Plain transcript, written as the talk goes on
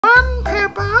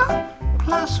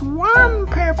plus 1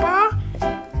 pepper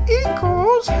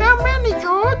equals how many,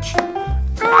 George?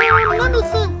 Let me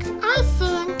think. I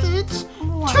think it's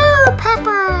 2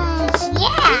 peppers.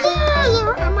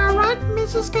 Yeah, am I right,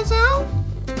 Mrs. Gazelle?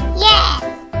 Yes.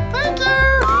 Thank you.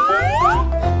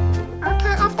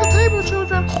 Okay, off the table,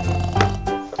 children.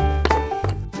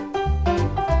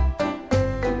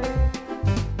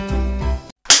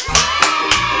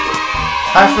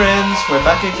 Hi friends, we're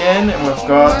back again and we've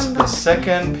got the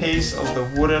second piece of the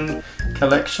wooden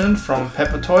collection from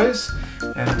Peppa Toys,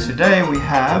 and today we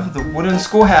have the wooden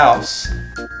schoolhouse.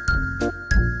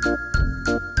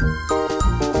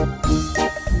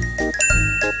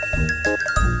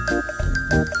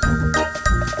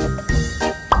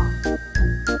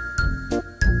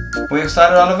 We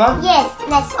excited, Oliver? Yes,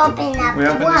 let's open up. We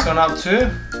open this one up too?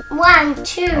 1,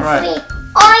 2, Alright. 3.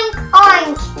 Oink,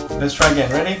 oink. Let's try again.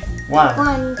 Ready? 1,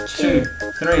 1, 2,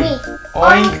 3.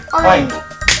 Oink, Oink.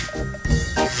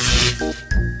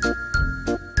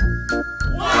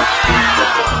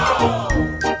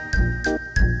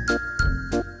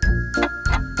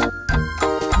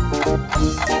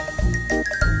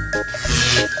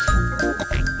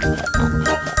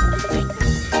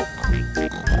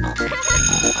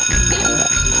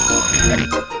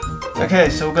 Okay,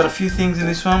 so we've got a few things in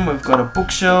this one. We've got a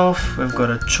bookshelf, we've got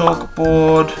a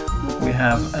chalkboard, we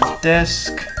have a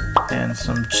desk and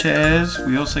some chairs.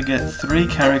 We also get 3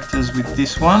 characters with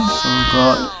this one. So we've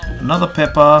got another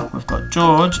Peppa, we've got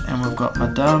George, and we've got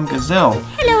Madame Gazelle.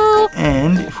 Hello.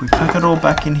 And if we pack it all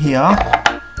back in here,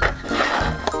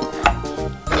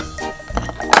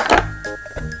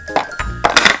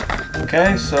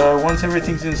 okay, so once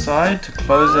everything's inside, to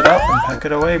close it up and pack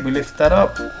it away, we lift that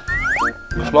up.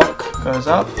 The clock goes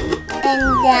up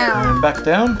And down. and back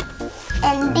down.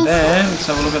 And Then let's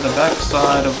have a look at the back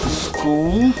side of the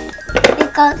school. we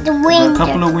got the Got window. a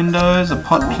couple of windows, a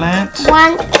pot plant,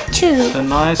 1, 2. the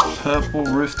nice purple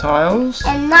roof tiles,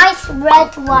 A nice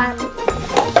red one. A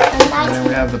and then we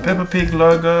nice. have the Peppa Pig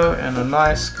logo and a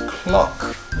nice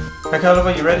clock. Okay,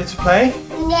 Oliver, you ready to play?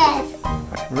 Yes.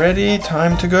 Ready,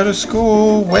 time to go to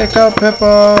school. Wake up,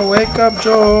 Peppa. Wake up,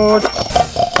 George.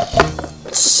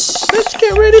 Let's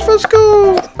get ready for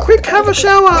school. Quick, have a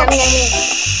shower.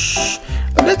 Shh.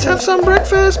 Let's have some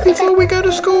breakfast before we go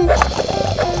to school.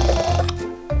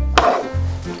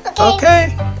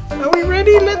 Okay, are we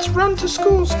ready? Let's run to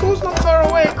school. School's not far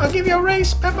away. I'll give you a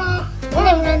race, Peppa.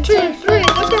 1, 2, 3,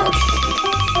 let's go.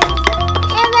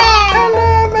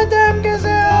 Hello, Madame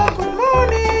Gazelle. Good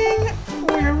morning.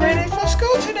 We're ready for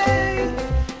school today.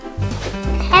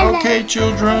 Hello. Okay,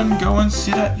 children, go and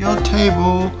sit at your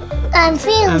table I'm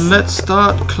feeling. and let's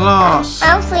start class.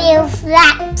 I'm feeling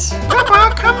flat.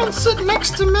 Peppa, come and sit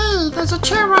next to me. There's a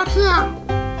chair right here.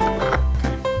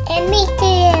 And me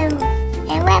too.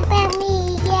 And what about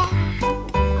me? Yeah.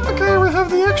 Okay, we have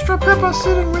the extra Peppa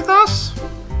sitting with us.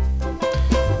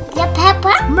 The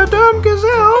pepper. Madame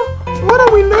Gazelle, what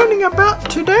are we learning about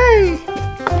today?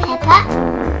 Pepper?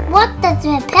 What does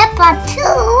the pepper do?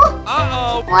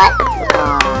 Uh-oh. What?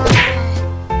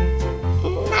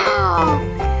 No.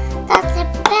 Does the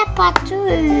pepper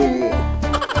do?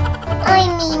 I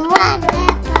mean one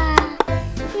pepper.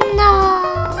 No.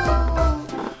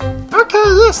 Okay,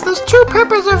 yes, there's 2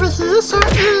 peppers over here. So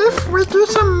if we do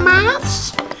some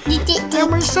maths,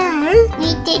 then we say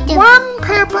 1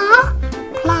 pepper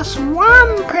plus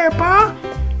 1 pepper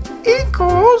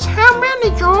equals how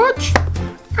many, George?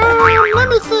 Let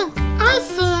me think. I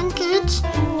think it's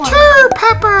 2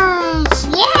 peppers.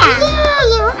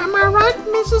 Yeah. Am I right,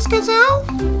 Mrs. Gazelle?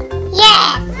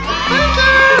 Yes. Thank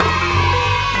you.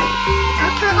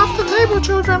 Okay, off the table,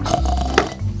 children.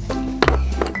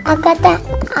 I got that.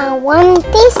 I want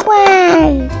this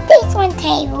one. This one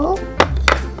table.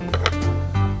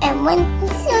 And one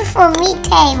this is for me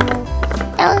table.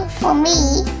 That was for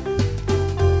me.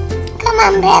 Come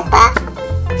on, Peppa.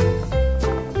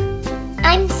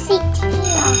 I'm sitting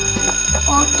here.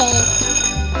 Okay.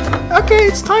 Okay,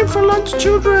 it's time for lunch,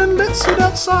 children. Let's sit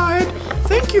outside.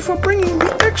 Thank you for bringing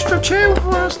the extra chair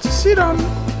for us to sit on.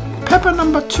 Peppa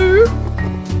number 2.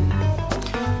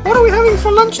 What are we having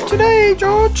for lunch today,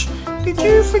 George? Did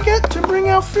you forget to bring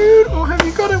our food, or have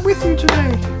you got it with you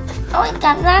today? Oh, it's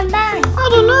got one bag. I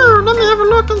don't know. Let me have a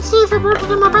look and see if I brought it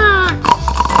in my bag.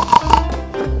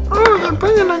 Oh, they're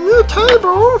bringing a new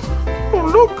table. Oh,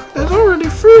 look, there's already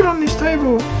food on this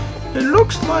table. It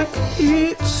looks like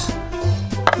it's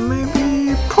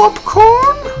maybe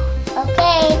popcorn.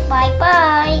 Okay,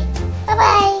 bye-bye.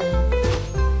 Bye-bye.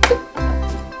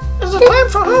 Is it time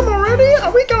for home already?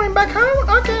 Are we going back home?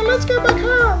 Okay, let's go back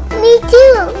home. Me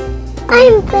too.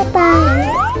 I'm Peppa.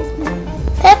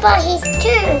 Peppa is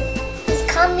 2. He's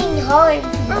coming home.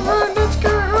 Alright, let's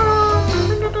go home.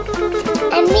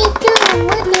 And me too.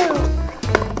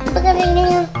 We're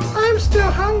gonna I'm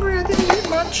still hungry. I didn't eat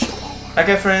much.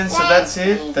 Okay friends, so that's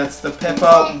it. That's the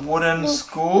Peppa wooden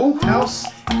schoolhouse.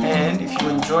 And if you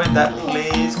enjoyed that,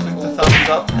 please click the thumbs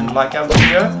up and like our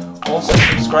video. Also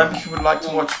subscribe if you would like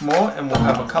to watch more, and we'll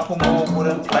have a couple more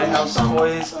wooden playhouse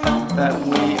toys that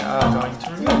we are going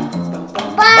to review.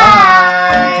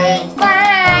 Bye. Bye.